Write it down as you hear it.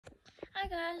Hi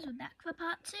guys, we're back for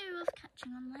part 2 of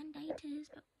Catching Online Daters.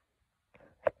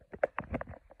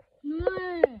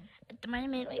 No. At the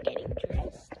moment we're getting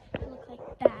dressed. We look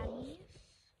like baddies.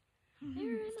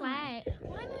 Slay.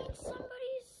 Why not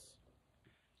somebody's...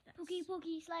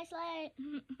 Pookie, slay.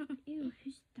 Ew,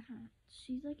 who's that?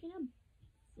 She's like in a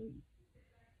suit.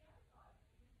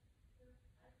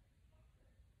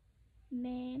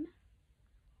 Ma'am.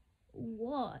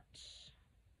 What?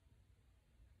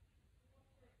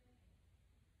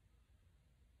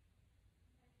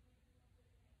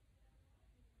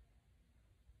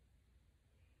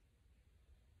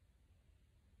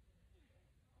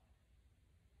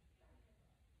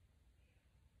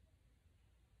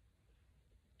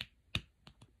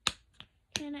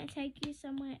 Can I take you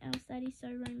somewhere else that is so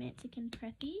romantic and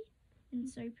preppy? And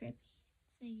so preppy?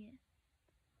 Say yes.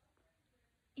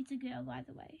 It's a girl, by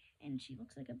the way, and she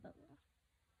looks like a butler.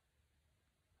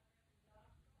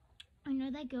 I know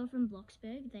that girl from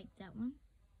Bloxburg, like that one.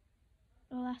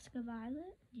 Alaska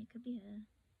Violet? Yeah, could be her.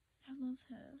 I love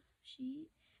her.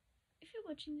 If you're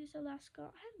watching this,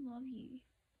 Alaska, I love you.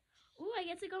 Oh, I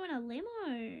get to go in a limo.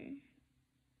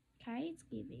 Okay, it's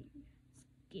giving. It's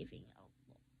giving a lot.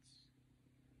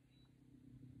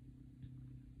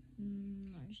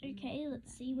 Okay,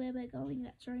 let's see where we're going.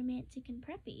 That's romantic and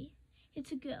preppy.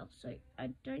 It's a girl, so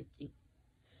I don't think...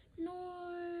 No!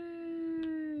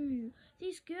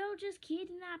 This girl just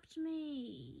kidnapped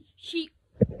me.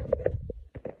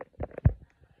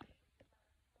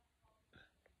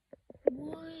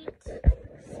 What?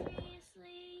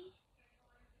 Seriously?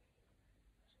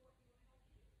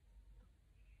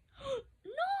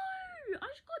 No! I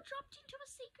just got dropped into a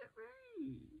secret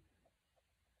room.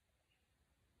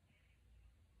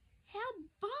 How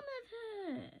bum of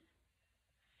her.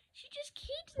 She just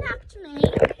kidnapped me.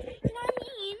 And I'm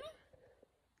in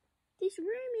this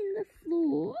room in the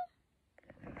floor.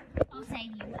 I'll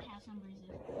save you. What house number is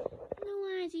it? No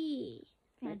idea.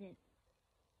 Found it.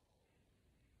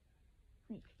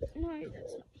 Wait, no,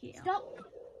 that's not here. Stop.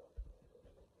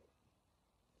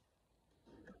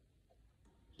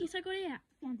 Yes, I got it out.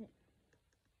 Found it.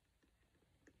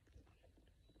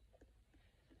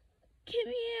 Get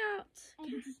me out. Hey,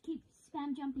 just keep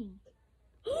spam jumping.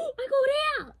 Oh, I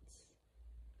got out.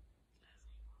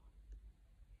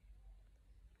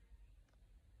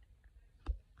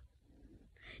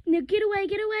 Now get away,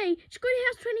 get away. Just go to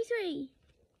house 23.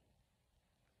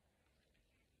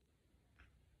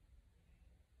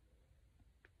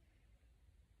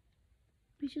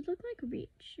 We should look like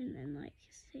rich and then like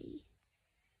see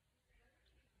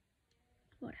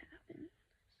what happens.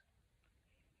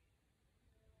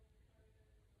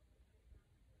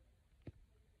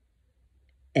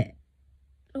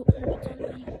 Oh, it's on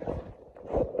me.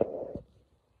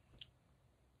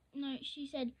 No, she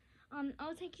said,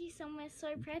 I'll take you somewhere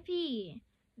so preppy.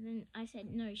 And then I said,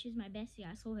 no, she's my bestie.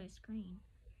 I saw her screen.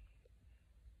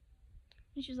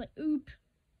 And she was like, oop.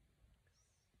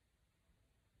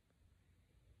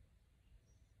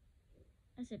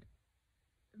 I said,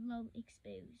 lol,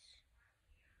 expose.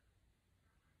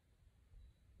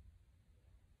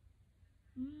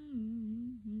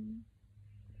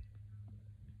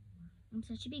 I'm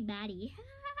such a big baddie.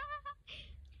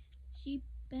 She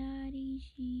baddie,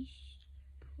 she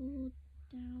pulled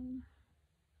down.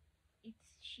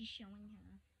 She's showing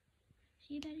her.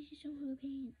 She baddie, she showing her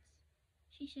pants.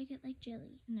 She shake it like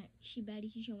jelly. No, she baddie,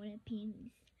 she's showing her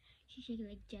penis. She shake it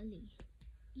like jelly.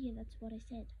 Yeah, that's what I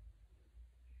said.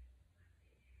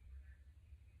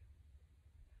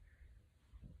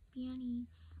 Biani,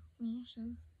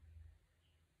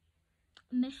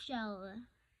 Michelle.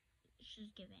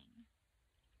 She's giving.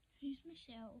 Who's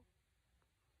Michelle?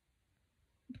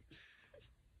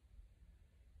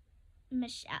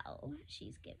 Michelle,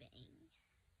 she's giving.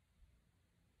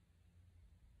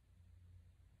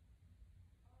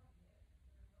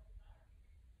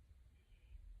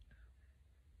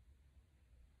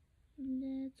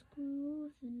 Let's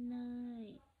groove the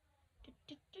night. Do,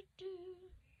 do, do, do.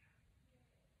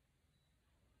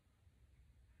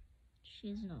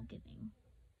 She's not giving.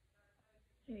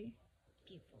 Who?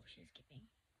 Beautiful, she's giving.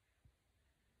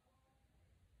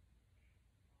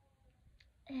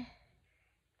 Okay.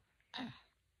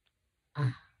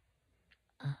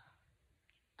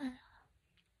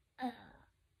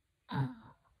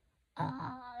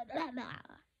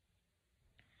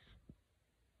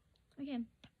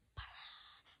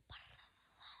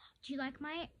 Do you like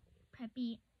my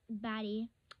preppy baddie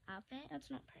outfit? That's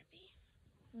not preppy.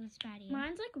 What's baddie?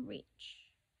 Mine's like rich.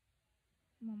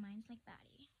 Well, mine's like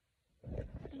baddie.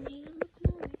 I need to look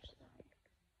more rich though.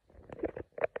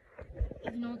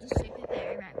 Ignore the super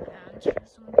fairy right now.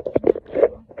 Someone kidnapped her.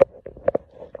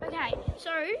 Okay,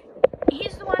 So,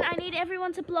 here's the one. I need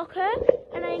everyone to block her,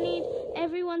 and I need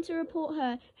everyone to report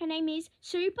her. Her name is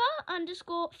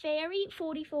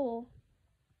super_fairy44.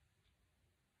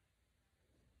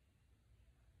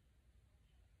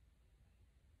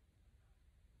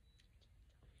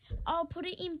 I'll put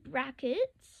it in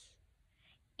brackets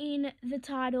in the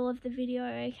title of the video,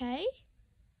 okay?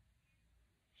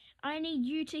 I need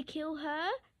you to kill her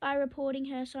by reporting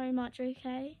her so much,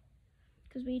 okay?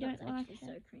 Because we don't like her. That's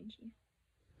so cringy.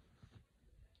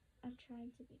 I'm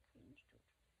trying to be cringe.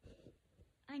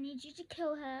 I need you to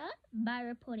kill her by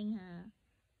reporting her.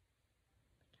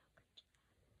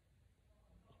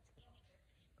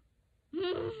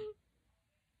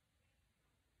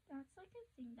 That's like a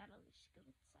thing that Alicia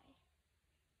would say.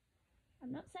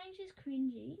 I'm not saying she's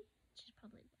cringy. She's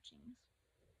probably watching this.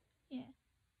 Yeah,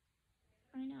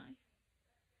 I know.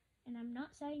 And I'm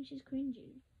not saying she's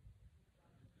cringy.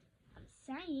 I'm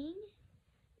saying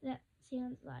that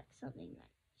sounds like something that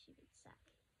she would say.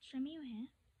 Show me your hair.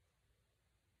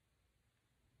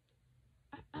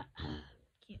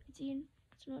 Cute. It's in.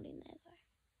 It's not in there though.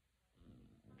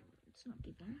 It's not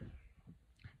giving.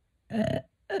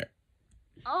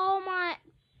 Oh my!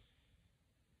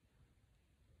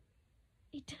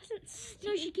 It doesn't stick.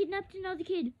 No, she kidnapped another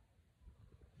kid.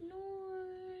 No.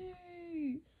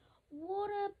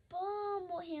 What a bum.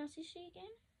 What house is she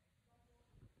again?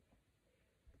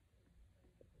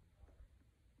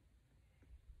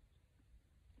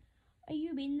 Are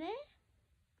you in there?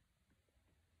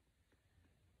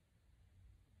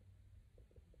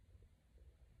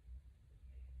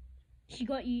 She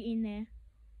got you in there.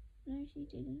 No, she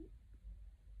didn't.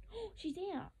 She's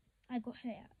out. I got her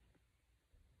out.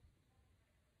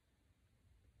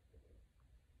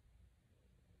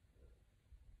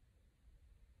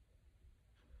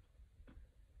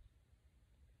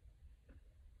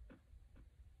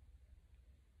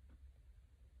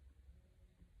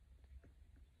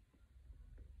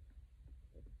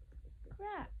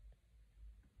 Crap.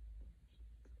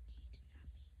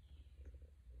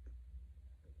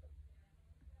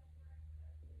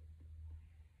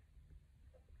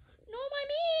 No, I'm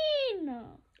in.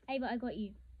 Ava, I got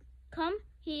you. Come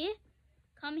here.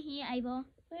 Come here, Ava.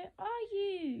 Where are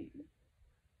you?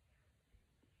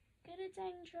 Get a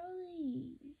dang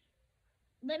trolley.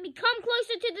 Let me come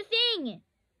closer to the thing.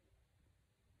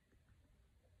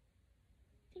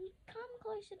 Then come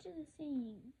closer to the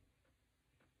thing.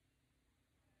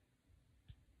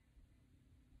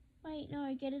 Wait,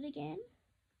 no, get it again.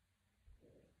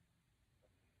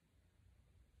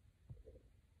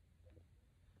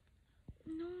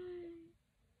 No.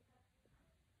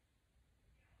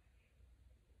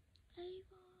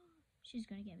 Ava. She's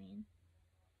gonna get me in.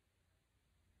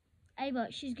 Ava,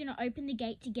 she's gonna open the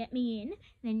gate to get me in,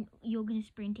 then you're gonna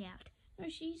sprint out. No,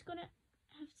 she's gonna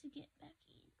have to get back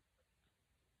in.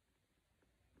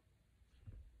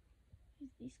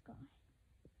 Who's this guy?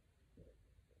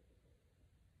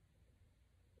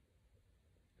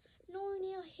 No,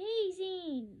 now he's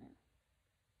in.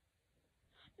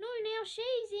 No, now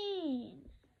she's in.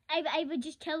 Ava,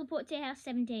 just teleport to house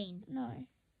 17. No.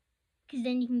 Because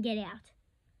then you can get out.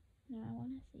 No, I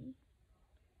want to see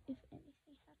if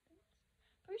anything happens.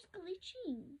 Bro's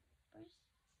glitching. Bro's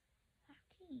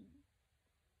hacking.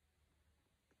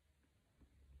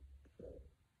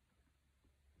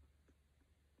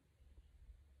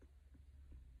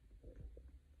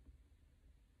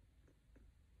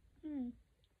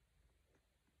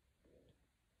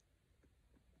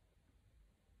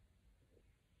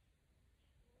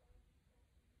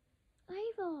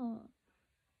 Ava.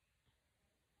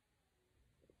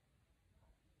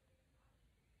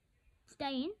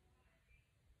 Stay in.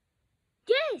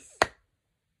 Yes!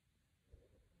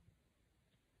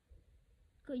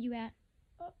 Got you out.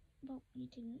 Oh, well, you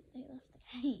didn't. They left the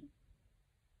game.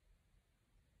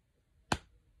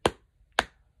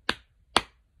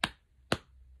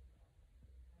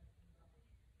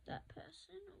 That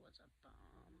person was a bum.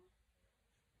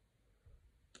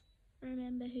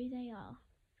 Remember who they are.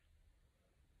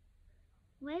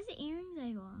 Where's the earrings,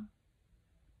 Ava?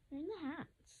 They're in the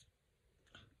hats.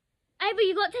 Ava,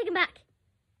 you got taken back.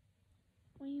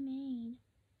 What do you mean?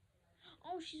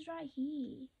 Oh, she's right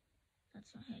here.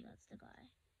 That's not her, that's the guy.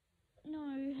 No,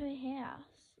 her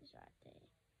house is right there.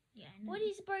 Yeah, I know. What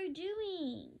is Bro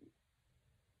doing?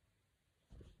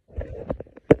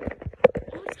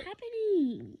 What's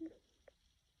happening?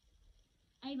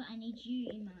 Ava, I need you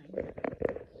in mine.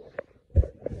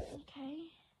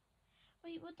 Okay.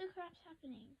 Wait, what the crap's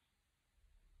happening?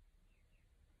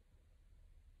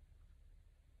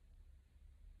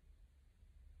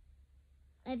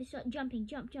 Ava, start jumping.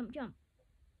 Jump.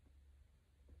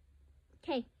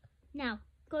 Okay. Now,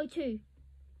 go to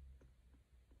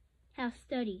house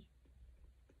 30.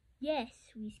 Yes,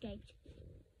 we escaped.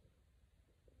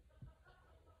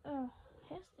 Oh,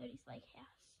 house 30's like house.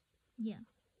 Yeah.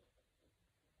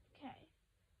 Okay.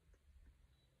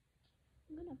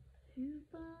 I'm gonna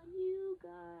poop on you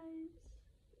guys.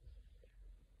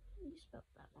 You spelled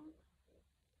that wrong.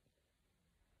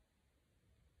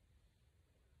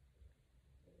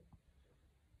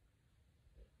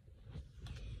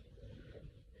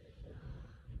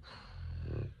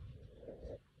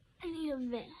 I need a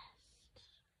vest.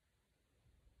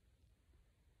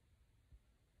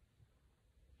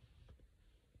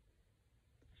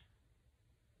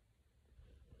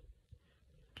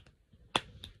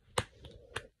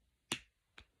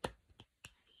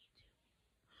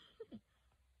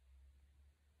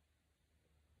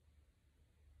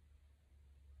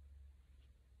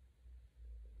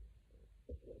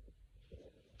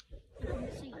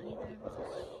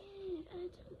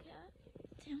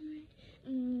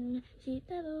 She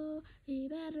pedal, she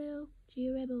battle, she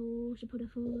rebel, she put her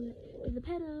foot to the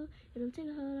pedal, it'll take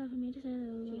a hold off of me to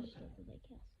settle. She just went to the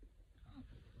house.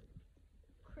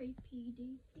 Creepy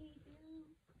dee dee doo.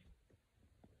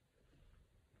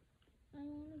 I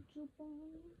wanna jump on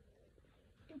you.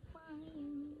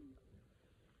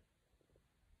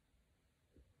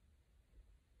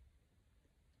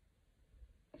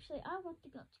 Actually, I want the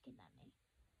girl to kidnap me.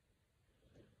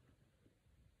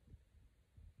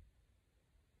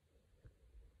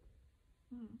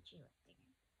 She left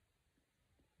again.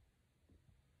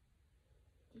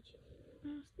 Did she?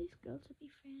 Ask this girl to be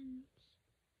friends.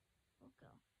 What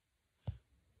girl?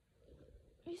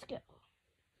 This girl.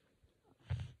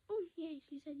 Oh, yeah,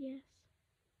 she said yes.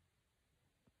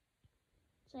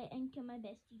 So, and can my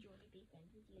bestie Jordy be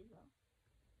friends with you as well?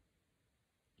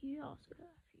 You ask her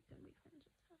if you can be friends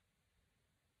with her.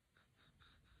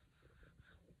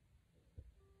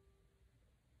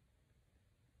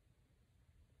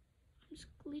 I'm just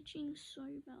glitching so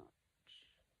much.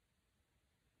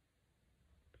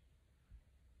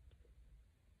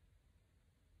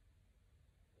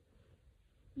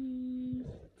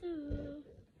 Still.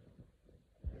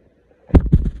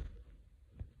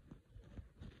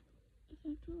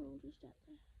 After all, just at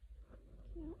the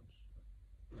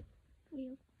couch.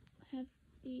 We'll have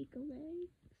eagle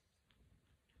eggs.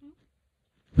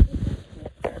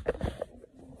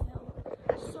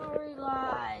 Sorry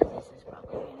guys, this is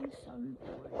probably getting so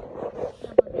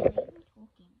boring.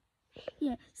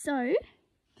 Yeah, so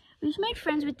we just made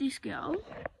friends with this girl.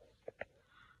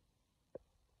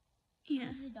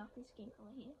 Yeah. The darkest skin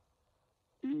color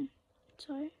here.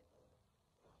 So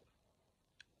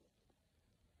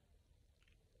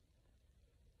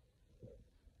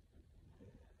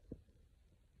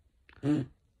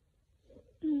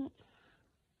Look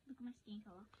at my skin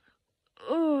color.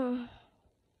 oh.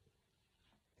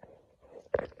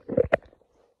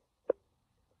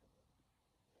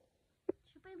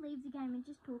 Should I leave the game and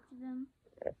just talk to them?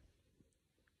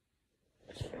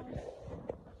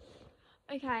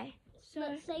 Okay, so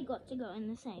Let's say got to go in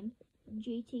the same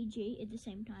GTG at the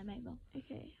same time, Ava.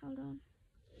 okay, hold on.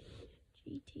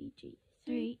 GTG.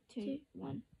 3, 2,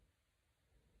 1.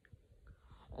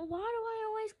 Why do I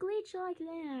always glitch like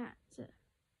that?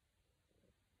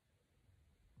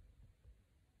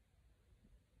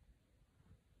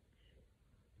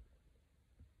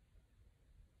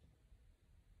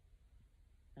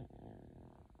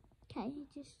 Okay,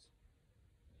 just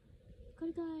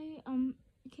gotta go.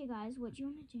 Okay, guys, what do you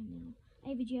want to do now?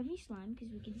 Ava, do you have any slime?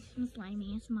 Because we could do some slime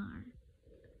ASMR.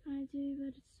 I do,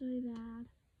 but it's so bad.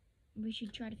 We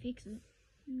should try to fix it.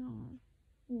 No.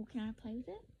 Well, can I play with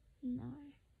it? No.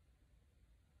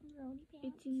 Rolly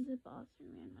It's in the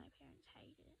bathroom and my parents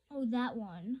hate it. Oh, that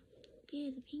one.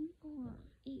 Yeah, the pink one.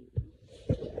 Ew.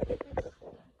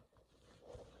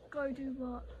 Go do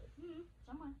what?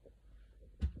 Somewhere.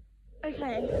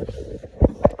 Okay.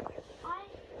 I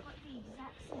got the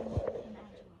exact same one in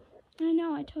Angela. I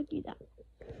know, I told you that.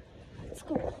 Let's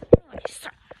go. Anyway, so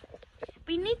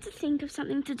we need to think of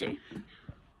something to do.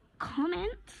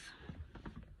 Comment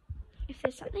if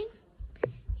there's something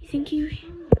you think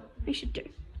we should do.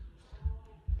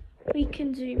 We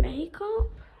can do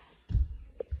makeup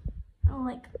or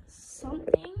like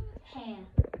something. Hair.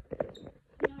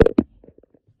 No.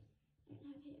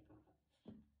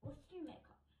 Let's do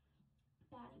makeup.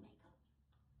 Body makeup.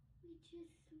 We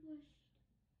just washed it off.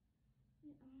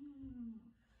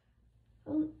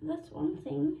 Well, that's one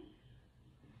thing.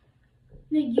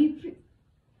 No, you.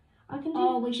 I can do.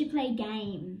 Oh, we should play a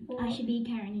game. What? I should be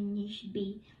Karen and you should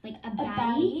be like a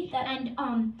baddie baddie.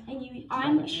 And you.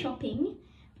 I'm shopping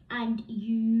and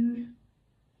you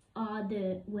are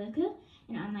the worker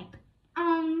and I'm like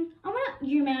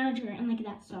your manager and like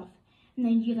that stuff. And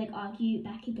then you like argue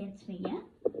back against me, yeah?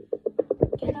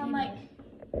 And I'm like,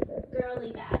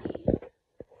 girly baddie.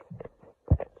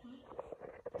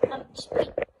 Just wait.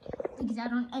 Because I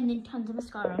don't, and then tons of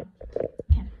mascara.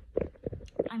 Okay.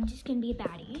 I'm just gonna be a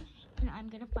baddie. And I'm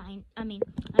gonna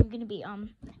be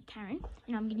Karen.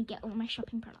 And I'm gonna get all my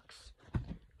shopping products.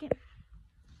 Okay.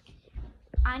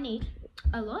 I need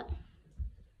a lot.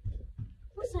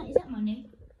 What's that? Is that Monday?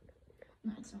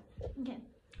 No, it's not. Okay.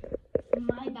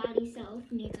 My baddie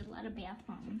self needs a lot of bath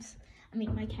bombs.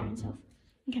 My Karen self.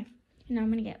 Okay. And now I'm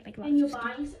gonna get like lots And you're of stuff.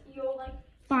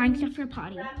 buying Stuff for a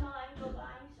party. Grandma, and you're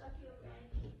buying stuff for your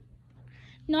grandkids.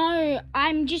 No,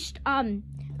 I'm just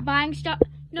buying stuff.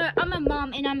 No, I'm a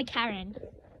mom and I'm a Karen.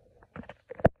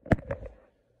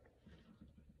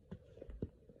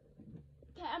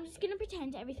 Okay, I'm just gonna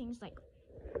pretend everything's like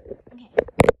okay. So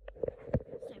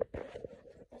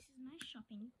this is my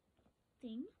shopping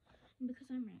thing, and because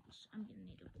I'm rich, I'm gonna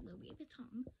need like a little bit of a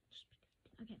tongue.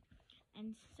 Okay,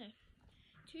 and so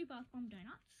 2 bath bomb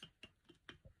donuts.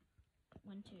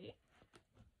 1, 2.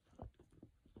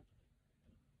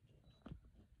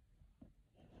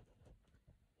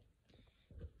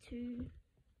 2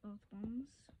 bath bombs.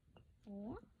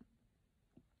 4,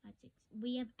 5, 6.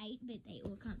 We have 8, but they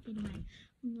all can't fit in my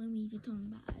Louis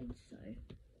Vuitton bag, so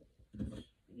we're gonna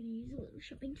use a little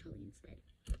shopping trolley instead.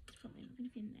 It's probably not gonna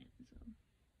fit in there as well.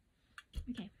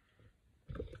 Okay.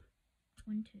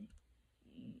 1, 2,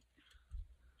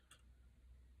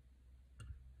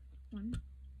 1,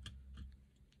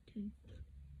 2,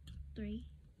 3.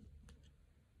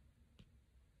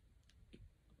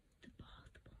 The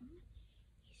bath bomb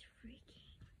is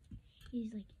freaking.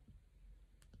 He's like,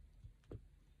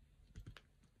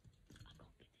 I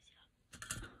can't get this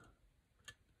out.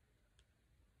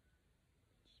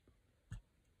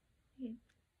 Okay.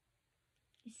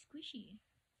 It's squishy.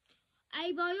 Hey,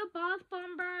 bro, your bath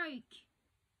bomb broke.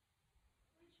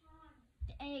 Which one?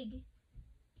 The egg.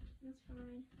 That's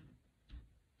fine.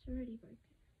 It's already broken.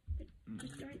 But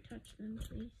just don't touch them,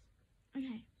 please.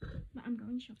 Okay, but I'm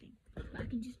going shopping. But I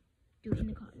can just do it in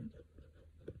the carton.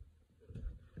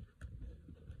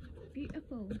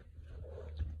 Beautiful.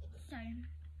 So,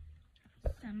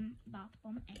 some bath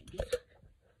bomb eggs.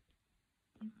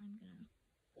 And I'm gonna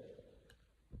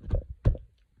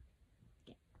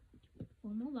get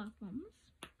 4 more bath bombs.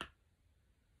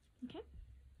 Okay.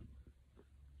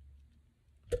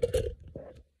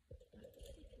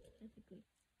 Perfectly.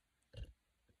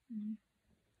 And then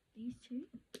these 2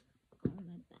 go in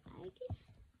my bag.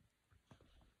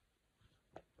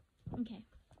 Okay.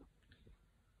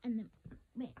 And then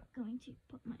we're going to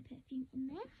put my perfume in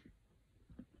there.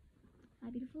 How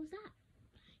beautiful is that?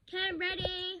 Okay, I'm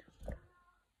ready.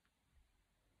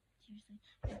 Seriously.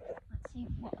 Let's see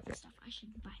what other stuff I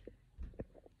should buy.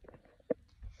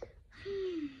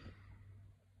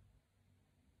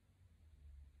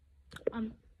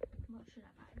 What should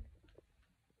I buy?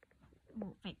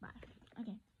 Oh, fake buy.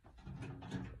 Okay.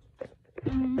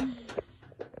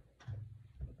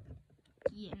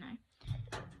 Yeah, no.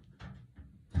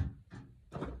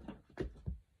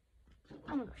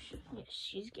 Oh my gosh. Yes,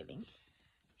 she's giving.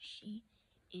 She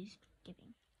is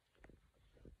giving.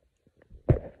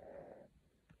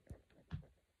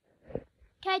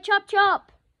 Okay, chop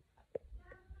chop.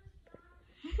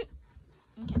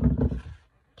 Okay.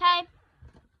 Okay.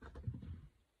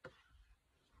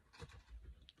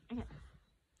 Okay.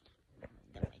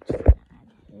 Then we're just gonna add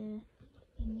her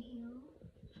in here.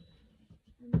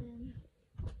 And then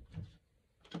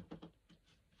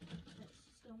let's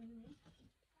just go in there.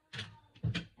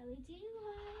 LED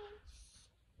lights.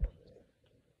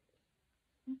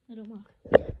 They don't work.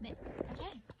 But,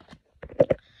 okay.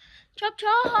 Chop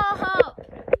chop!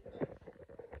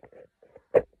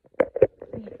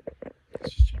 Okay. Let's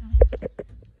just check on it.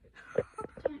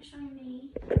 Don't show me.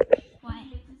 Why?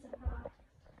 It's a surprise.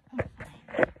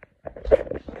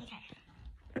 Okay.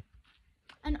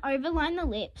 And overline the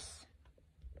lips.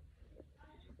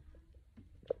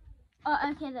 Oh,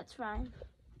 okay, that's fine.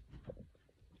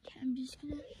 Okay, I'm just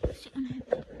gonna sit on her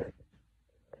bed.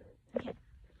 Okay.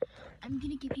 I'm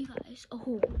gonna give you guys a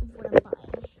haul of what I'm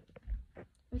buying.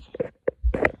 Okay.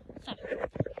 So,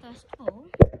 first of all,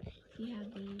 we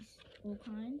have these all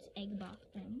kinds egg bath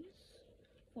bombs.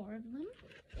 4 of them.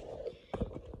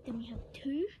 Then we have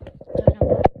 2 donut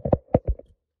bath.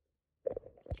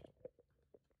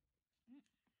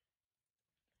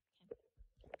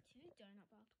 2 donut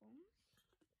bath bombs.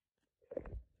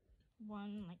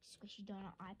 1 like squishy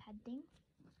donut iPad thing.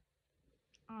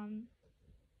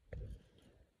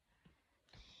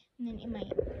 And then in my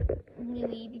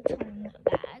Louis Vuitton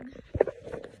bag,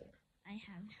 I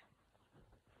have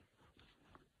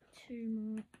 2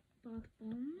 more bath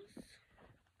bombs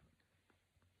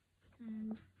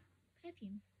and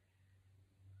perfume.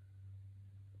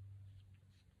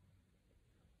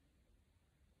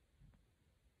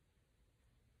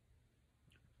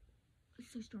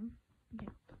 It's so strong. Okay.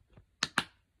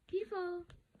 Beautiful.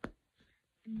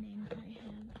 And then I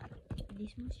have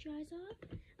this moisturizer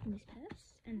and this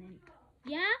purse, and then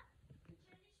yeah.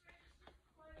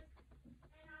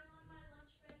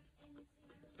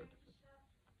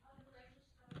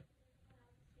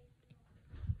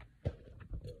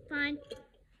 Fine.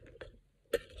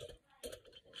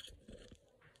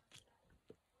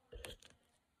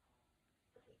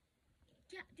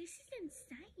 Yeah, this is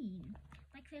insane.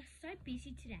 Like, they're so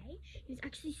busy today. It's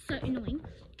actually so annoying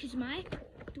because my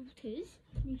daughters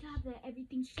need to have their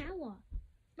everything shower.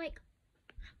 Like,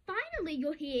 finally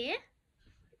you're here.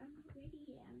 I'm not ready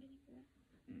yet. I'm getting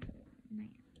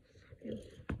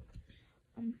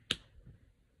there.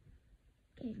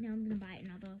 Okay, now I'm gonna buy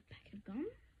another packet of gum.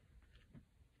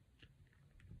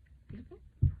 Beautiful.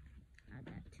 Add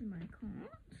that to my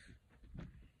cart.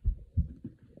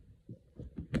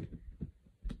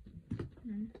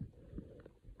 And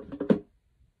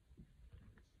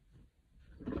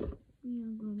we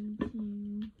are going to.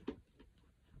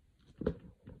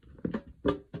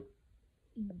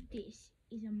 This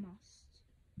is a must.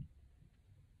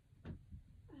 I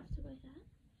have to wear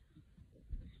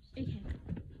that. Okay.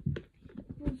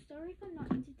 Well, sorry for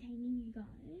not entertaining you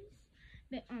guys,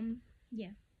 but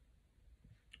yeah.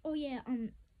 Oh yeah,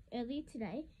 earlier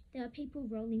today there were people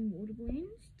rolling water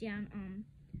balloons down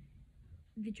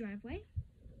the driveway.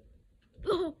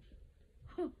 Oh,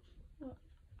 what?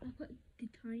 I put the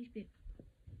tiniest bit.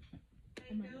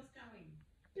 Hey, girls going?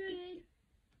 Good.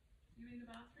 You in the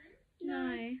bathroom?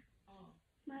 No. Oh,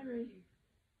 My where are room. you?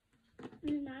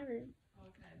 In my room.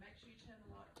 Okay, make sure you turn the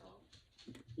lights off.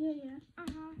 Yeah. Uh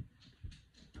huh.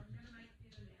 I'm going to make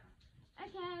dinner now.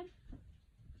 Okay.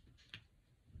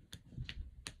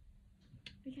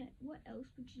 Okay. What else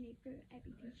would you need for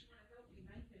everything? Unless you want to help me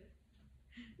make it.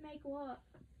 Make what?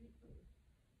 Simple.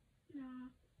 Nah.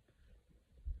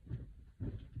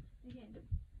 Okay.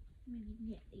 I'm gonna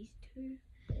get these two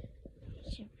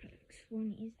shampoo products.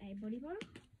 One is a body butter.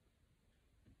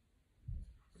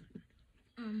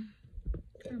 And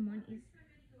one is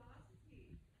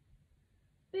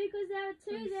Because there were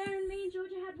two there and me and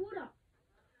Georgia had water.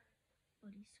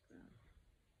 body scrub.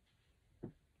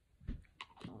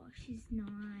 Oh, she's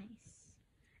nice.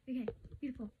 Okay,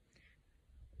 beautiful.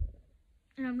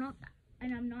 And I'm not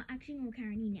actually gonna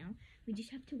carry any now. We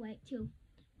just have to wait till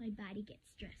my body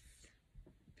gets dressed.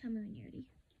 Tell me when you're ready.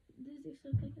 Does this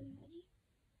look like I'm ready?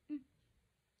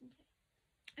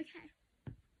 Okay.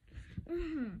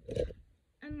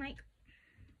 I'm like,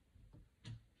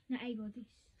 no, I got this.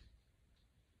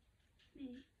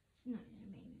 Me? No,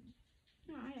 maybe.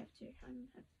 No, I have to. I'm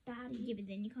a baddie. Yeah, but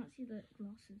then you can't see the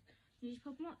glasses. You just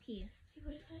pop them up here. Hey,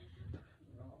 what if I have a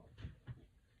roll?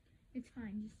 It's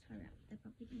fine. Just hurry up. They're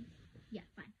probably gonna. Yeah,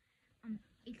 fine.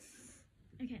 It's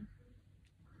okay.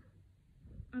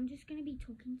 I'm just gonna be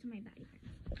talking to my baddie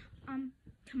friends.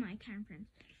 To my Karen friends.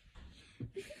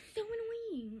 This is so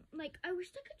annoying. Like, I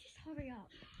wish they could just hurry up.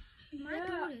 My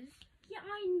daughters. Yeah,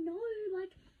 I know.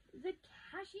 Like, the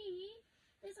cashier,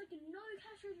 there's like no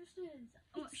cash registers.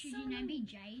 Oh, It's should so your name be annoying.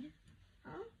 Jade?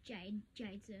 Huh? Jade.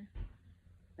 Jade's a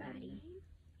baddie. Yeah.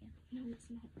 No, it's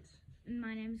not. And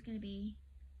my name's gonna be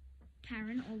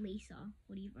Karen or Lisa.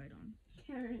 What do you vote on?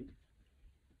 Karen.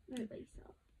 No,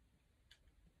 Lisa.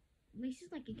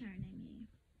 Lisa's like a Karen name,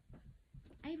 yeah.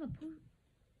 Ava, put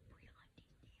your like this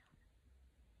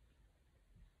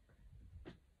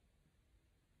down.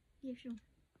 Yeah, sure.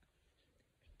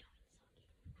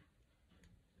 But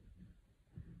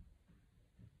don't suck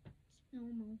it. It's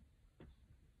normal.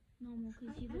 Normal,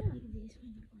 because you look like this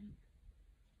when you're going.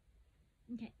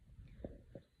 Okay.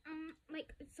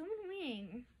 Like, it's so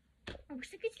annoying. I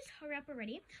wish I could just hurry up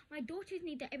already. My daughters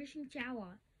need the everything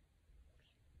shower.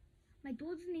 My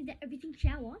daughters need the everything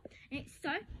shower, and it's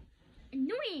so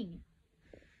annoying.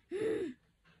 And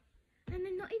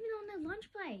they're not even on their lunch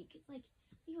break. It's like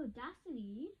the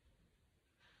audacity.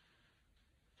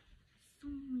 So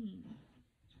annoying.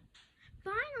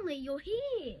 Finally, you're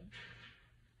here.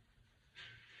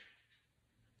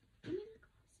 Give me the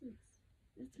glasses.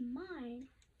 It's mine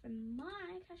from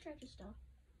my cash register.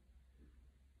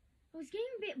 I was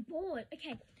getting a bit bored.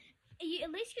 Okay, are you at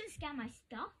least gonna scan my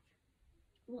stuff?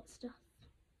 What stuff?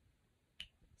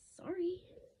 Sorry.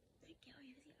 Get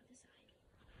over the other side.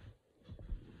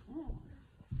 Oh.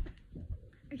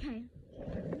 Okay.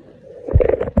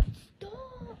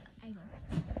 Stop. Ava.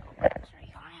 Sorry,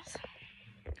 guys.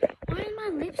 Why are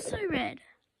my lips so red?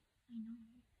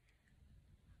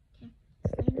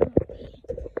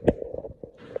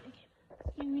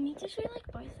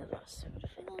 the last soda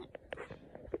for that.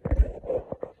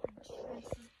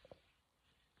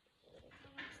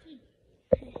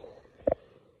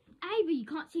 Ava, you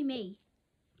can't see me.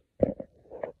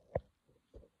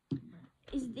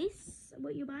 Is this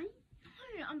what you're buying?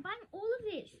 No, I'm buying all of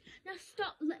this. Now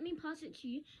stop, let me pass it to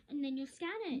you, and then you'll scan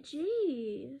it.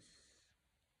 Jeez.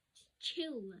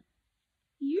 Chill.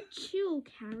 You chill,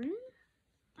 Karen.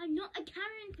 I'm not a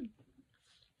Karen.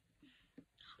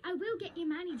 I will get your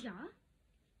manager.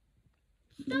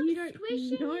 Stop You don't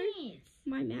squishing know it.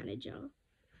 my manager.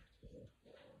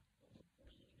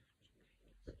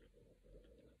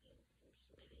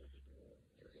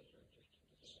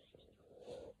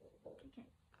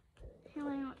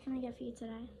 Helen, what can I get for you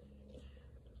today?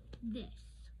 This.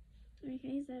 Okay,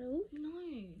 is that all? No.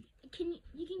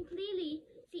 You can clearly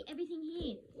see everything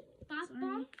here. Bath Sorry.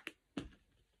 bomb.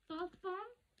 Bath bomb.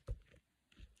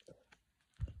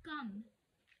 Gum.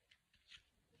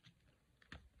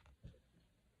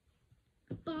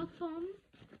 Bath bomb.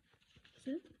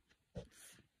 So?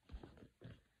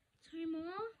 Two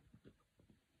more.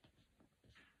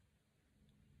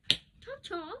 Chop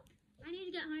chop. I need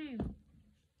to get home.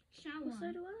 Shower. Well,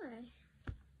 so do I.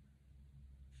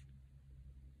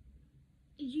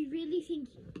 You really think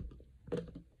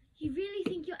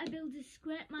you're able to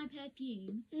squirt my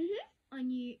perfume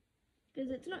on you?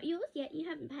 Because it's not yours yet. You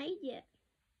haven't paid yet.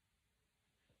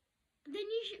 Then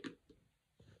you should.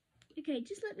 Okay,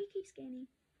 just let me keep scanning.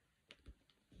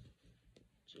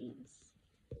 Jeez.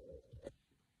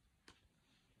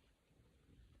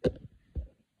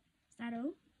 Is that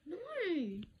all? No.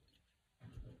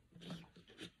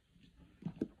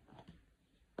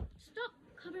 Stop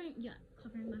covering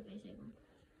my face, Ava.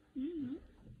 Mm-hmm.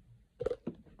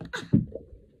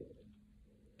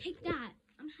 Take that.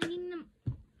 I'm hanging them.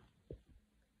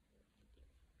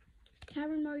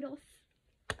 Karen mode off.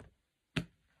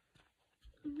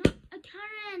 I'm not a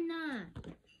Karen.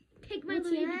 Take my What's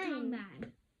Louis your Vuitton name?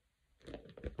 bag.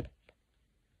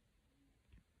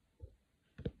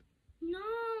 No.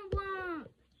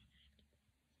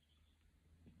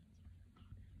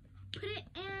 Put it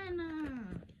in.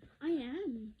 I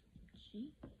am.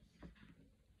 Jeez.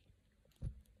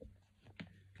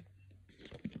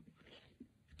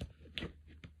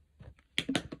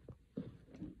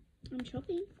 I'm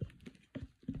chopping.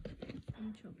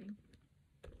 I'm chopping.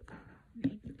 I'm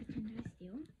able to pretend I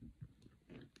steal.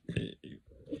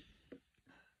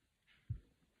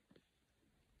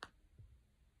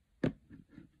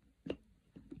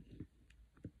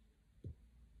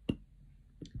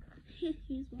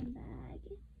 Here's one bag.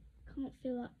 Can't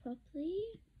fill up properly.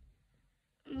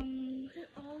 Put it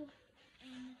all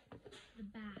in the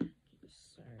bag.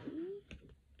 Sorry.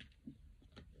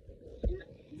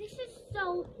 This is so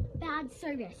bad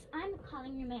service. I'm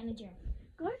calling your manager.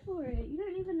 Go for it. You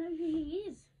don't even know who he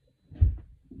is.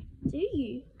 Do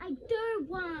you? I do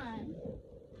one.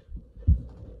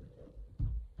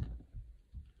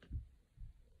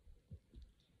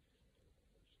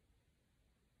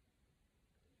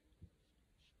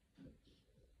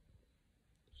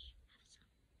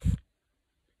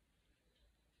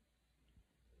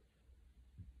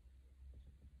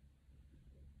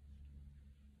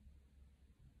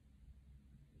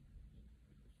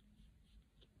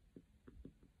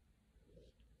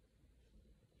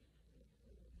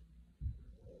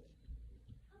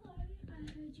 Hello, I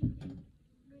heard you were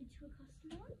rude to a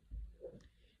customer.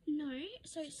 No.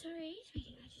 So sorry.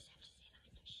 Sweetie, I just have to say that. I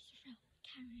know she's a real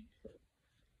Karen.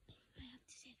 I have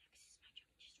to say that because it's my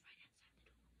job. Just right outside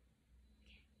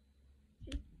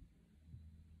the door.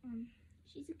 Okay.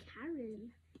 She's a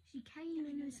Karen. She came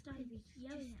in and started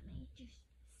yelling at me. Just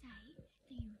say that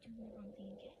you were doing the wrong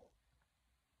thing, okay?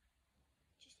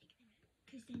 Just take a minute.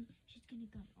 Because then she's going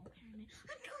to go, oh, Karen,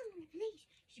 I'm calling the police.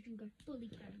 She's going to go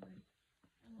fully Karen mode.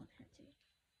 I want her to.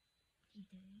 You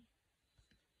do?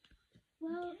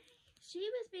 Well, she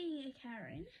was being a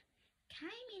Karen,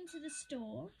 came into the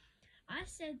store. I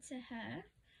said to her,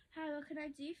 "Hi, what can I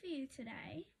do for you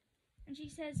today?" And she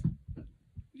says,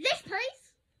 "This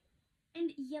place!"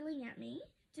 And yelling at me,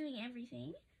 doing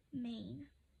everything mean.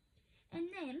 And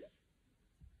then,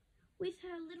 with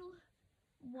her little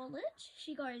wallet,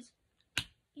 she goes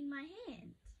in my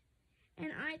hand.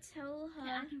 And I tell her...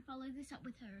 Okay, I can follow this up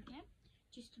with her, okay?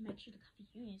 Just to make sure to cover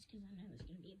your ears, because I know there's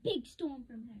going to be a big storm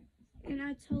from her. And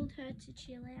I told her to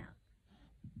chill out.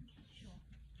 Okay, sure.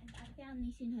 And I found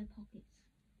this in her pockets.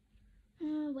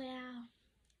 Oh, wow.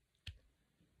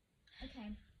 Okay,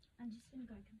 I'm just going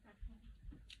to go confront her.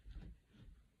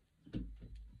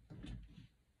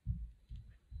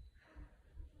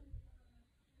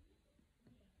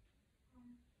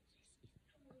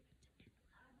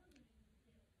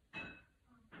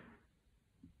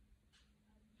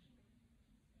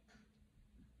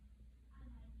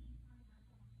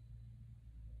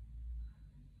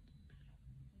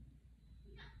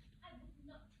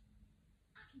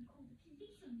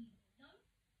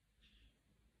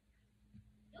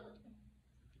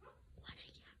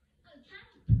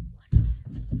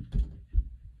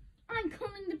 I'm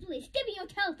calling the police. Give me your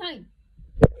telephone.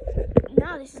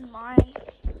 No, this is mine.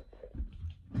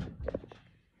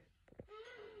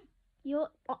 You're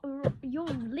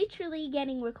literally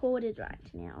getting recorded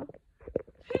right now.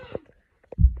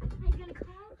 I'm gonna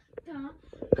call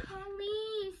the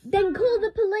police. Then call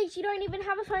the police. You don't even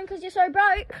have a phone because you're so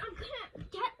broke. I'm gonna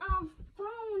get a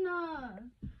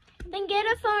phone. Then get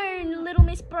a phone, little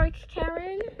Miss Broke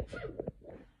Karen.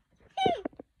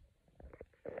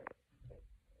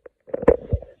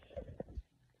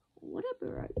 What a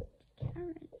broke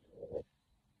Karen.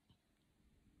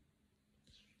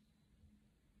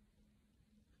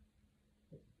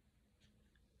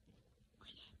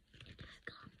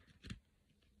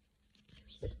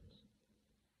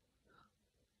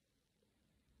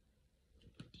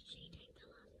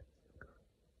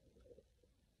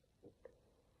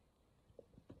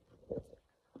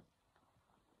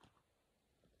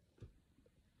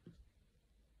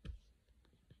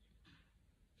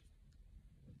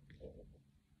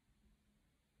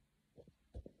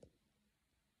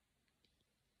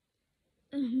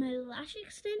 My lash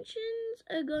extensions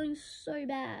are going so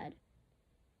bad.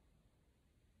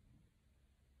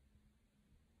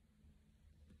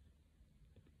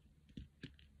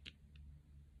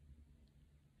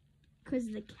 Because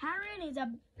the Karen is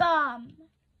a bum.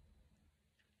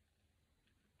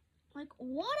 Like,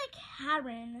 what a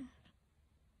Karen.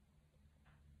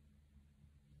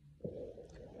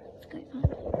 Let's go find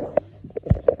her.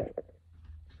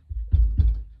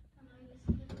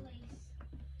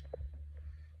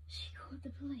 She called the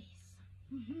police.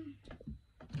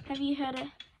 Have you heard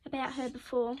about her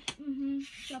before?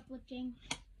 Shoplifting.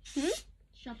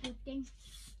 Shoplifting.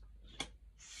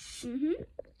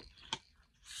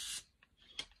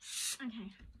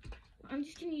 Okay. I'm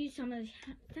just gonna use some of the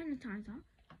sanitizer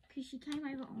because she came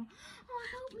over. Oh,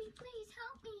 help me, please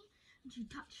help me. And she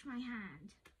touched my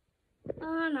hand.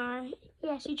 Oh no.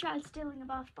 Yeah, she tried stealing a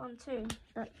bath bomb too.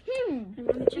 But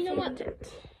You know what?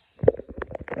 It.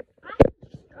 I can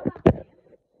just go out there.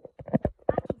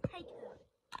 I can take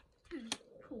her to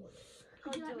court.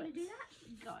 Would you like me to do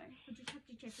that? Go. Or just have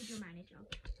to check with your manager?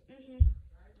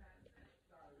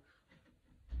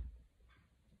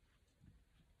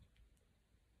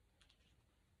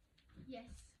 Yes,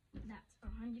 that's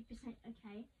 100%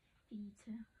 okay for you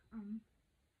to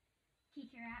kick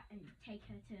her out and take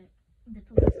her to the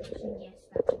police station. Yes,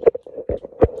 that's okay.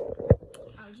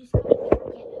 I'll just go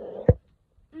and get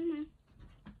her.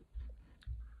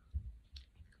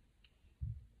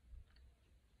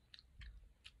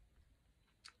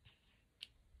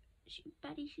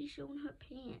 She's showing her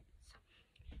pants.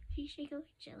 She's shaking like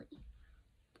jelly.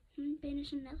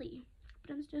 Banish and Nelly.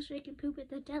 But I'm still shaking poop at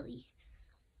the deli.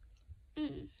 I'll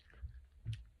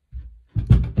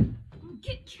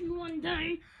get you one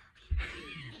day.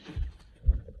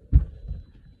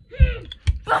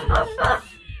 Bum, bum, bum.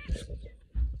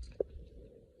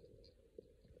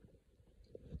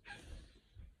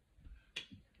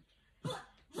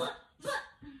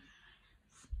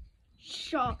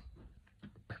 Shut.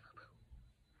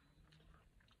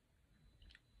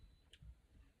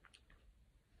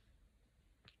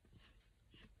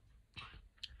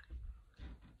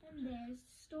 And there's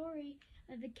the story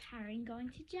of the Karen going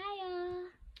to jail.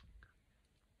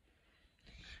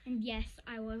 And yes,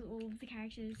 I was all of the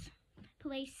characters.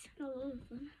 Police, Not all of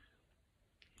them.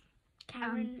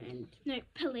 Karen and no,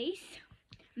 police,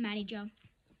 manager,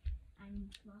 and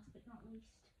last but not least,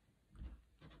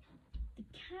 the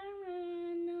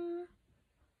Karen.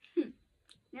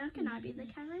 now can I be the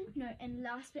Karen? No, and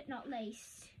last but not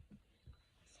least,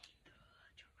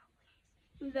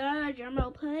 The drum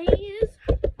roll, please.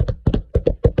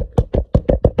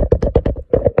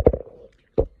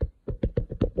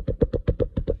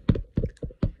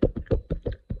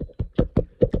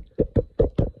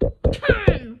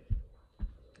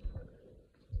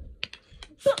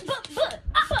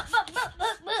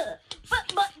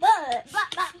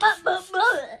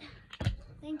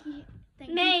 Thank you.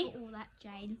 Thank Me. you for all that,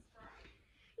 Jade.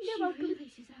 You're She welcome. really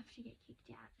deserves to get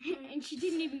kicked out. And she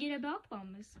didn't even get her bath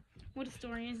bombers. What a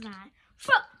story is that?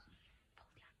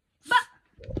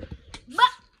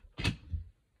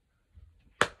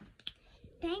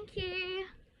 Thank you.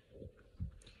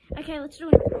 Okay, let's do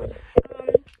another one.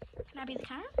 Can I be the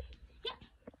Karen?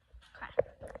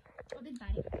 I'll be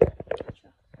buddy.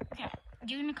 Okay,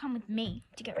 you're gonna come with me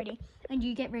to get ready, and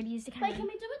you get ready as the Wait, Karen. can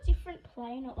we do a different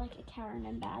play, not like a Karen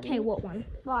and Baddie? Okay, what one?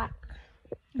 Like,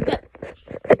 But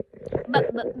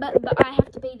I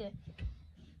have to be the.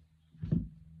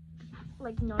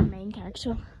 like non-main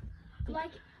character.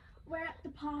 Like, we're at the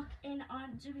park and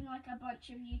I'm doing like a bunch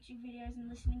of YouTube videos and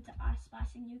listening to Ice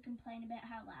Spice and you complain about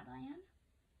how loud I am.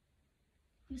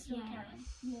 You're still Karen.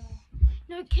 Yeah.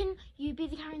 No, can you be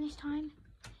the Karen this time?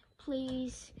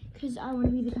 Please, because I want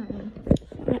to be the Karen.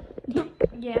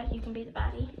 Yeah, you can be the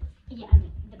baddie. Yeah,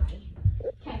 I'm the buddy.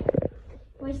 Okay.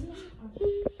 Where's the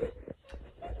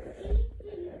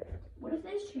What if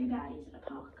there's two baddies in a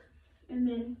park? And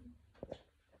then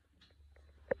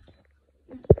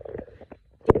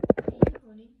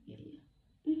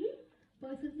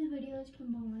both of the videos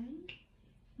combined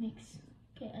makes.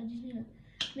 Okay, I just need to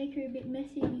make her a bit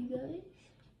messy, you guys.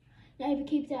 Now, Ava,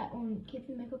 keep that on. Keep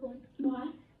the makeup on.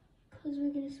 why? Because we're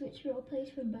gonna switch role plays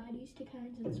from baddies to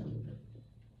Karens and stuff.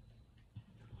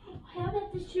 How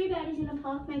about there's two baddies in a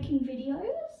park making videos?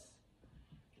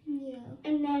 Yeah.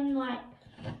 And then like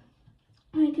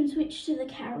I can switch to the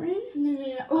Karen.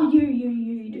 No. Oh,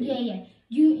 you do. Yeah.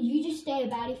 You just stay a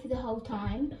baddie for the whole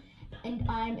time, and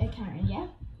I'm a Karen, yeah?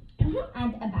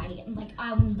 And a baddie. And like,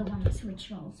 I'm the one that switched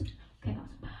roles. Okay,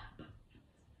 guys.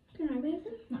 Can I wear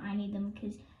them? No, I need them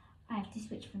because I have to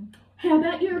switch them. How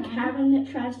about you're a Karen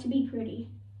that tries to be pretty?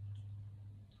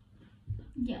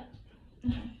 Yeah.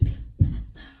 Okay.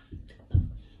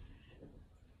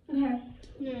 No.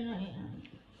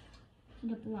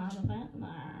 Look loud a bit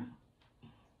there.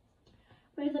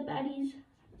 We're the baddies.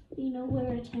 You know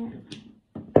we're a 10.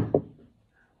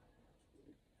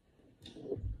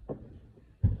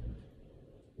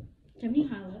 Do you have any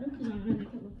highlighter? Because I want to make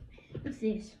it look. What's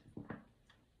this?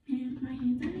 And my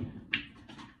hands are.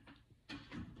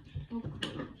 Oh,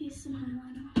 Here's some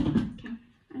highlighter. okay.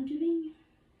 I'm doing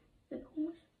the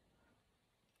corner.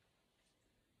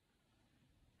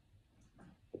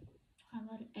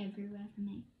 Highlighter everywhere for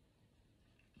me.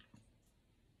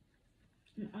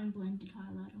 An unblended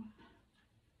highlighter.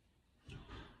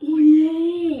 Oh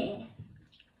yeah.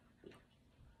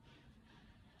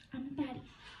 I'm a baddie.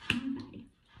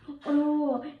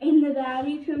 Oh, and the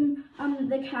baddie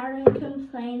the Karen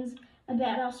complains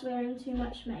about us wearing too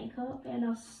much makeup and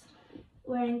us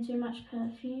wearing too much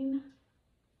perfume.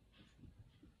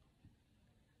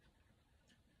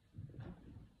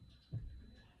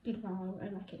 Good wow, I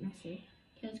like it messy.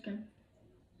 Okay, let's go.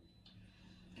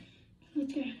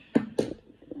 Let's go.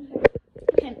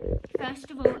 Okay,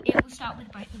 first of all, it will start with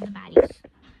both of the baddies.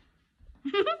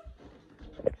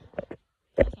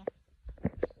 Okay.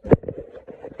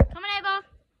 Come on over.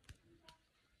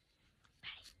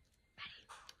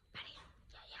 Baddie.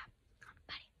 Yeah.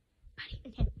 Baddie.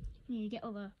 Okay, you need to get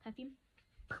all the perfume.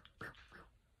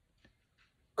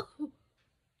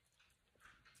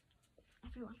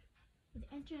 Everyone. With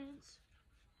the entrance.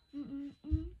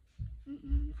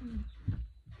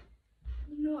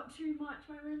 Not too much,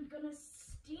 my room's gonna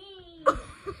stink.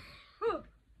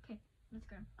 Okay, let's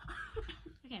go.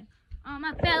 Okay,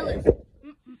 my fellas.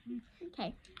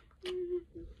 Okay.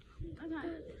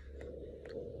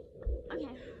 Okay.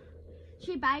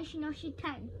 She buys, she knows she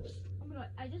can. Oh my god,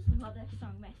 I just love this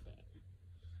song, Bestie.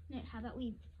 No, how about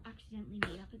we accidentally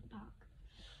meet up at the park?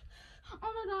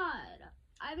 Oh my god,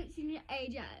 I haven't seen it in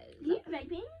ages. You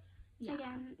vaping? Yeah.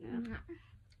 Again.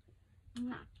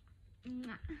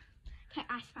 Okay,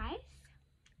 Ice Spice.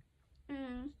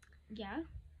 Yeah.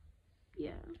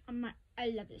 Yeah. I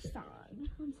love this song.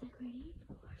 One sec, ready?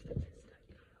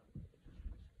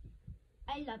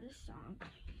 I love this song.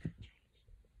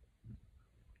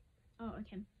 Oh,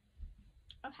 okay.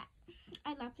 Okay.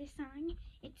 I love this song.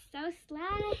 It's so slay.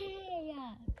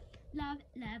 Love.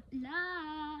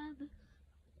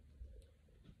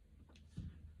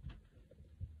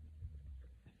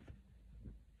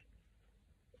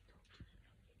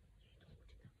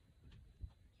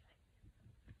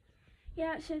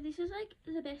 Yeah, so this is like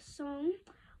the best song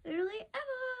literally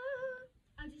ever.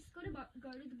 I just gotta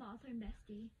go to the bathroom,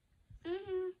 bestie.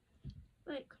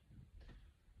 Like,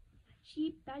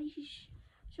 she's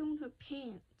showing her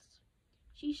pants.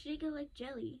 She's shaking like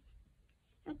jelly.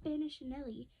 At Banner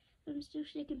Chanelli, I'm still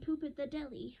shaking poop at the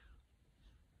deli.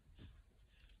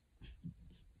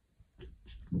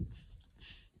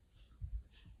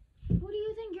 What do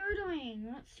you think you're doing?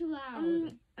 That's too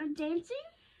loud. I'm dancing?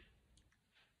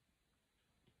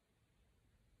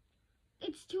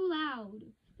 It's too loud.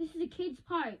 This is a kids'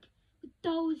 park with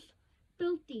those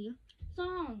filthy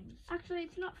songs. Actually,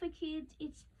 it's not for kids,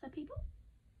 it's for people.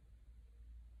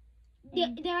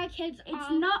 There are kids.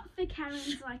 It's not for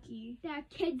Karens like you. There are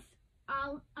kids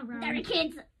all around. There are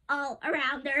kids all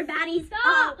around. There are baddies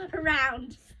Stop! all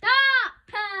around. Stop!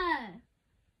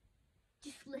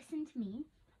 Just listen to me,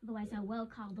 otherwise I will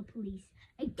call the police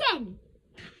again.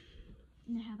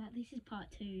 Now, how about this is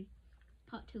part two?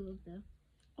 Part two of the.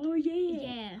 Oh yeah.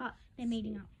 Yeah, Part they're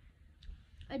meeting C.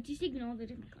 up. Just ignore the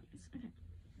different colors. Okay.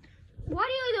 What are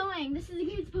you doing? This is a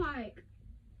kids' park.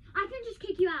 I can just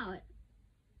kick you out.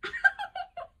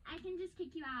 I can just kick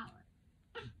you out.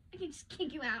 I can just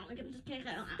kick you out. I can just kick her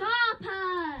out. Stop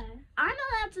her! I'm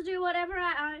allowed to do whatever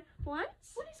I want.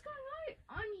 What is going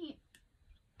on here?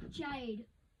 Jade.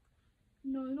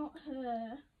 No, not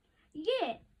her.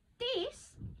 Yeah,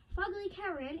 this fugly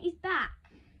Karen is back.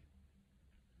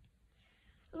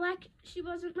 Like she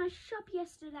was at my shop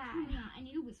yesterday. No, I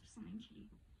need to whisper something to you.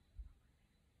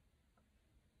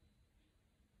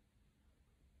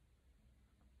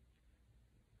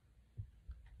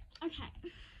 Okay.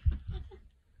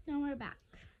 Now we're back.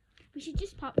 We should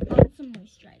just pop on some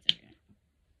moisturizer.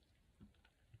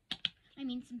 I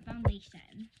mean some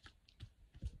foundation.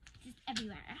 Just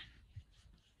everywhere.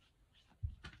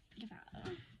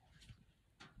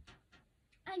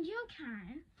 And you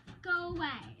can go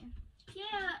away.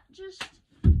 Yeah, just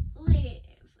leave,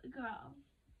 girl.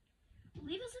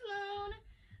 Leave us alone.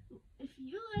 If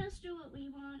you let us do what we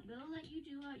want, we'll let you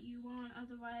do what you want.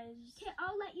 Otherwise, Okay,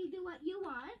 I'll let you do what you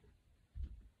want.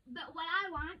 But what I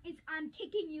want is I'm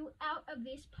kicking you out of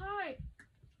this park.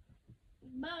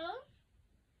 well,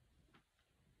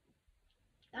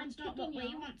 that's not what kicking we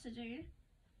you. want to do.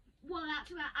 Well, that's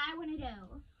what I want to do.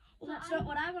 Well, So that's I'm- not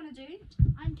what I want to do.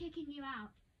 I'm kicking you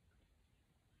out.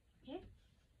 Okay.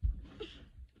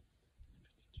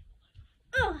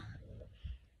 Ugh.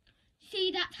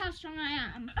 See, that's how strong I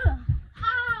am. Ugh.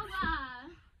 Ow!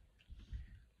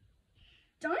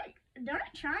 Don't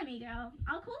try me, girl.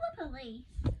 I'll call the police.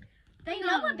 They No.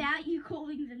 know about you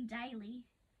calling them daily.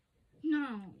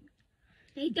 No,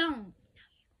 they don't.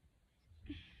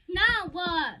 No,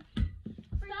 what?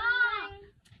 Stop!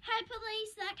 Hey,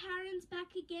 police, that Karen's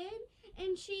back again,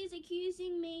 and she's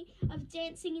accusing me of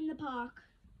dancing in the park.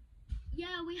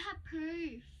 Yeah, we have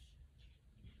proof.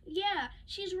 Yeah,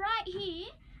 she's right here.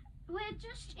 We're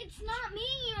just... It's not me.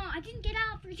 I didn't get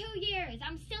out for 2 years.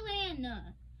 I'm still in.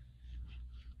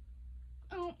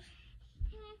 Oh.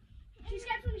 She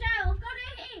escaped from jail. I've got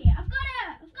her here. I've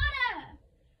got her.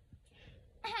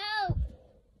 Help!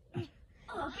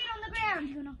 Oh, get on the ground.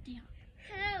 You're knocked down.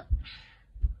 Help!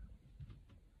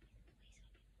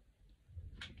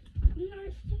 No,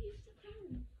 Steve, the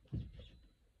Karen.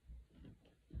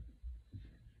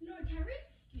 No, Karen,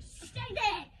 you stay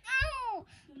there. Ow!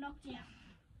 You're knocked down.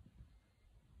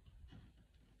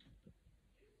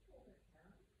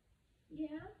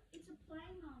 Yeah, it's a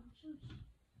playing shush.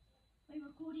 We're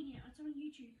recording it. It's on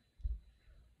YouTube.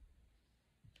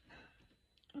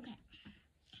 Okay.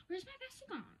 Where's my bestie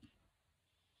gone?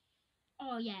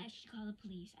 Oh yeah, she called the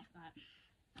police. I forgot.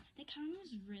 That Karen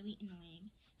was really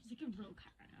annoying. She's like a real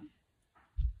Karen.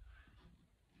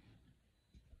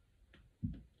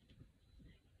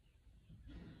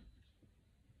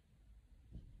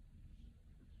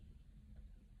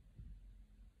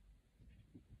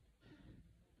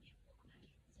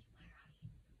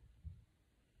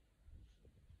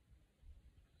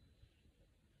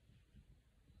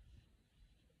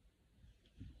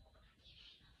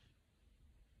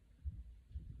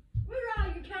 Where are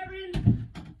you, Karen?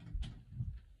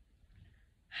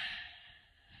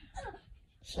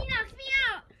 She knocked me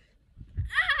out.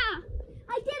 Ah!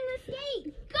 I didn't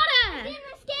escape. Got I her.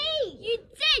 didn't escape. You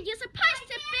did. You're supposed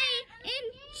to be in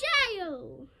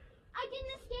jail. I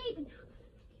didn't escape.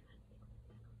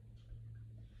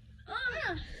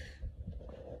 Ugh.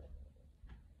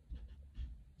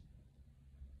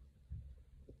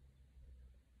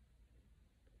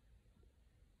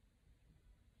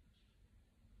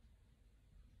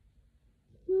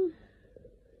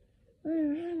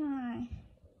 Where am I?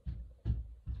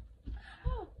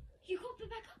 Oh, you called me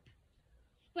back up.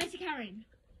 Where's the Karen?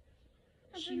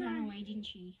 I She don't ran know. away, didn't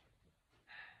she?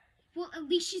 Well, at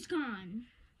least she's gone.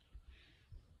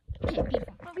 Okay,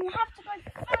 beautiful. But we have to go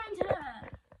find her.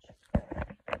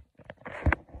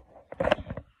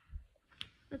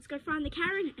 Let's go find the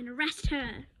Karen and arrest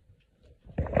her.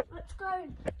 Let's go.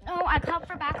 Oh, I called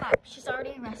for backup. She's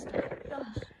already arrested. Ugh.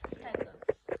 Okay,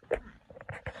 go.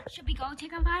 Should we go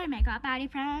take off our makeup, Patty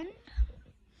friend?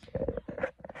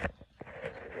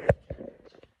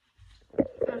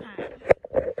 Okay.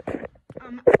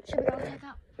 Should we go take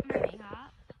off my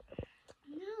makeup?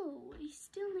 No, we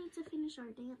still need to finish our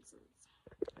dances.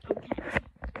 Okay.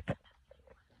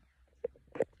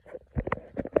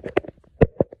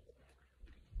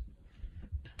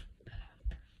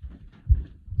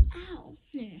 Ow.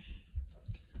 Yeah.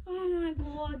 Oh my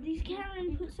god, these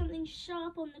Karen put something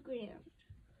sharp on the ground.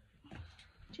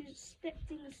 She's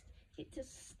expecting it to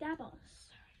stab us.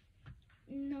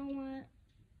 You know what?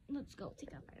 Let's go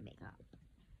take off our makeup.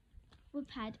 we've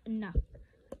had enough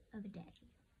of a day.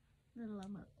 Let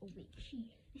alone a week.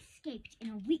 She escaped in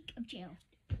a week of jail.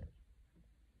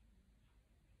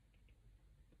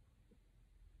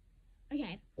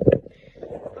 Okay.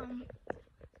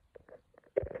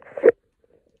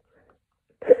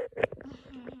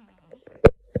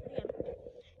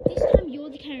 This time you're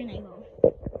the Karen Abel.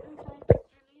 Okay,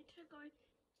 I need to go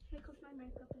take off my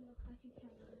makeup and look like a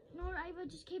Karen. No, Ava,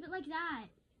 just keep it like that.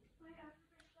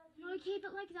 No, keep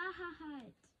it like that.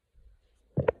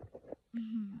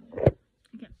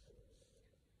 Okay.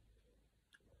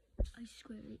 I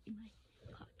squared it in my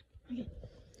pot. Okay.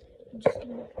 I'm just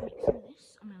gonna mix some of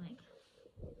this on my leg.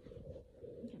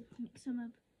 Okay. Mix some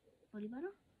of body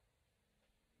butter.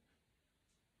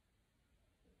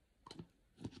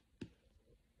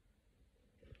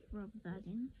 Rub that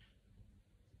in.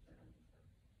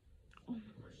 Oh my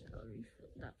gosh,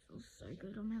 that feels so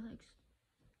good on my legs.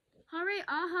 Hurry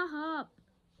up!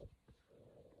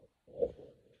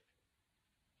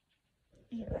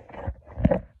 Yeah.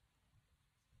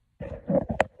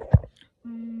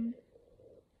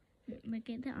 Look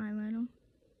at the eyeliner.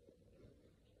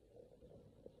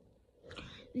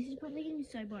 This is probably gonna be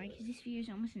so boring because this video is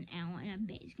almost an hour and I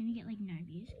bet it's gonna get like no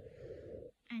views.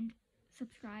 And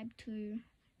subscribe to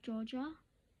Georgia,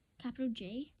 capital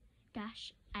G,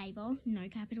 dash Ava, no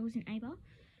capitals in Ava.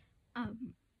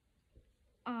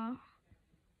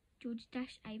 Georgia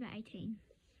dash Ava 18.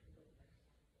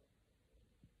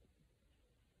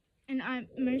 And I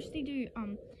mostly do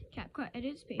CapCut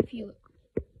edits, but if you look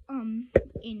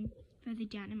in further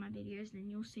down in my videos, then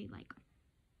you'll see like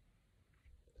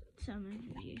some of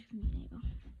the videos from me and Ava.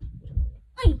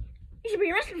 Hey, you should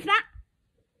be arrested for that.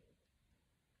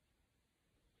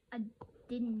 I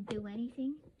didn't do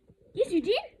anything. Yes, you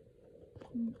did.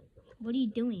 What are you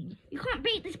doing? You can't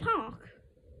be at this park.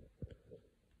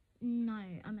 No,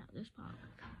 I'm at this park.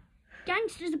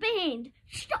 Gangsters are banned.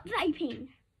 Stop vaping.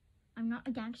 I'm not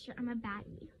a gangster, I'm a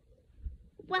baddie.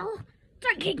 Well,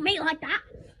 don't kick me like that.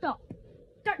 Stop.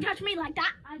 Don't touch me like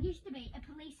that. I used to be a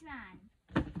policeman.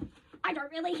 I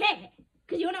don't really care.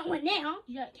 Because you're not one now.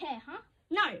 You don't care, huh?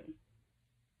 No.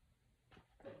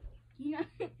 You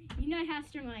know how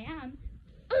strong I am.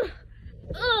 Ugh.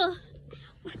 Ugh.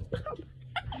 My bum.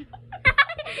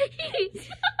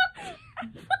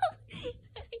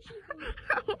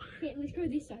 Okay, let's go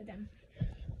this side then.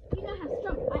 You know how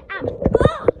strong I am.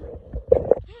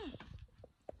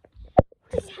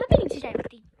 What is happening today with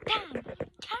these damn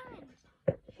Karens?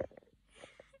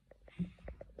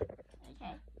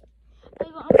 Okay.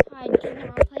 Ava, I'm tired. Can the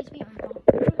role plays me over?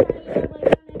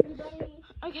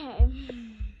 Okay.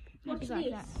 What's Like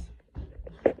this? that.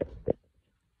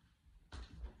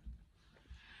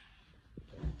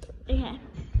 Okay.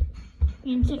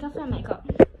 You can take off that makeup.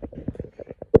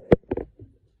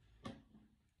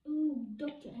 Ooh,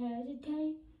 Dr.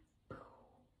 Hesitate.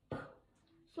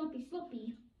 Sloppy,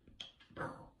 sloppy.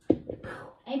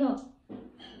 Ava.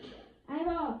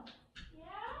 Ava. Yeah?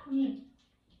 Come here.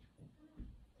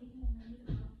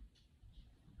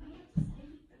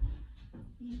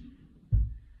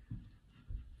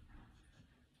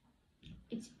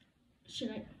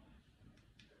 Should I?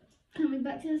 Coming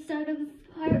back to the start of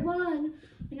part 1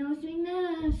 when I was doing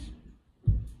this.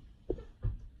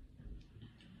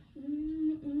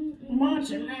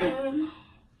 Watch it, man.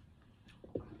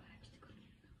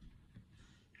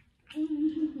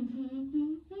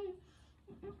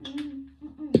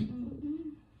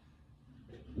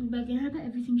 We're gonna have an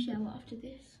everything shower after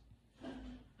this.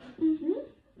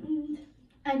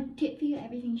 And tip for your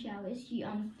everything shower is you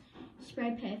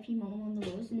spray perfume all on the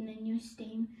walls and then your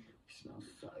steam smells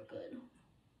so good.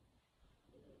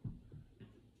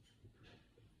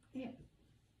 Yeah.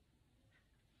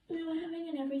 We were having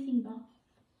an everything bath.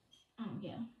 Oh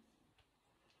yeah.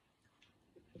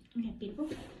 Okay, beautiful.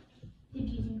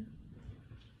 Diffusing.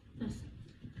 Nice.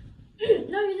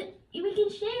 No, we can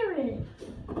share it.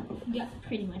 Yeah,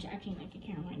 pretty much acting like a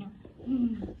Karen right now.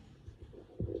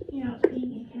 You're not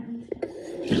being a Karen.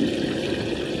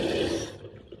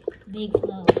 Big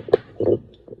flow.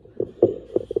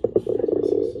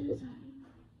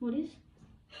 What is?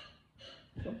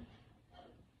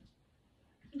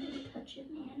 Touch it,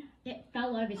 man. It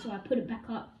fell over, so I put it back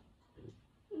up.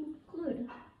 Good.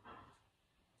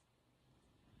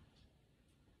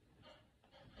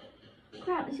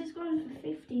 Crap, this is going for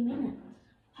 50 minutes.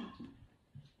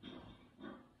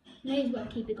 May as well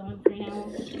keep it going for an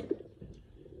hour.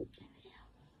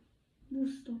 We'll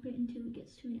stop it until it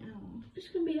gets to an hour. This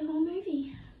could be a whole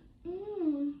movie.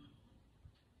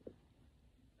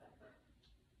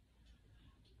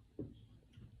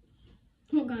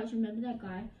 Oh guys, remember that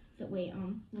guy that we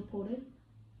reported?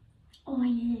 Oh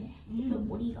yeah, the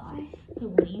Woody guy. The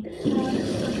Woody.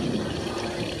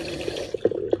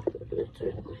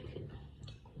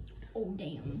 Oh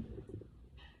damn.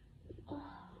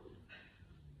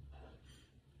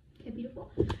 Okay,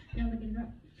 beautiful. Now we're gonna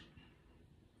go.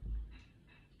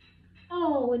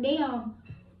 Oh damn.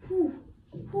 Whew,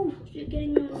 whew, you're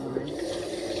getting on the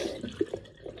line.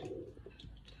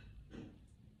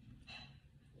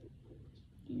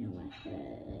 You know what?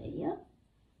 Yep.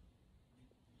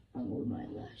 I love my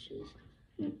lashes.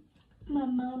 My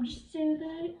mom's so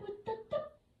bad with the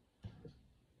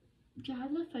Do you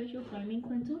have the facial foaming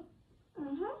cleanser?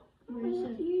 Uh-huh. Where I'm is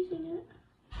not it? using it.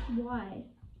 Why?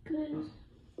 Because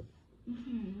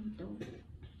Dog.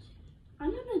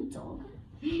 I'm not a dog.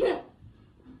 You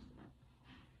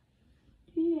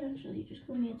actually just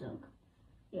call me a dog.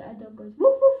 Yeah, a dog goes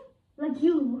woof woof like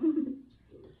you.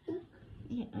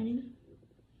 Yeah, I know.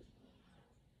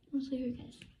 Mostly who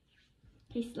cares?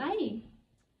 Okay, sliding.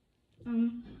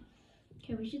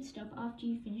 Okay, we should stop after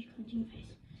you finish cleansing your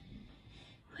face.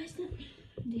 Where's the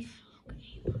This.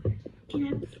 Can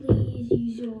I please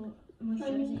use your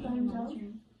moisturizer in your Thumbs mom's up.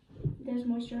 room? There's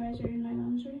moisturizer in my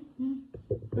mom's room. Hmm.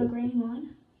 The green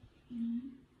one.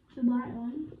 The black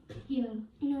one. Yeah.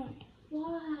 No.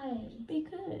 Why?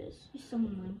 Because It's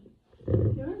someone.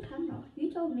 you're on camera.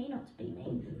 You told me not to be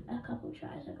mean a couple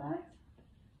tries ago.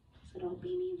 So don't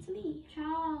be mean to me.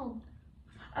 Child.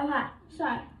 Okay,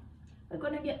 so we're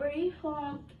gonna get ready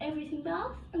for everything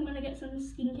bath. I'm gonna get some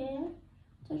skincare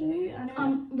to do.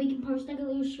 And We can post like a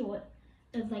little short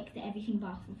of like the everything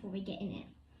bath before we get in it.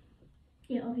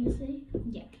 yeah, obviously.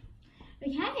 Yeah.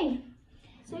 Okay.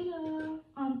 See ya.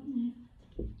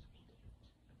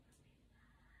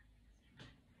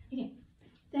 Okay.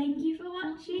 Thank you for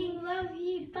watching. Love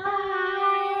you. Bye.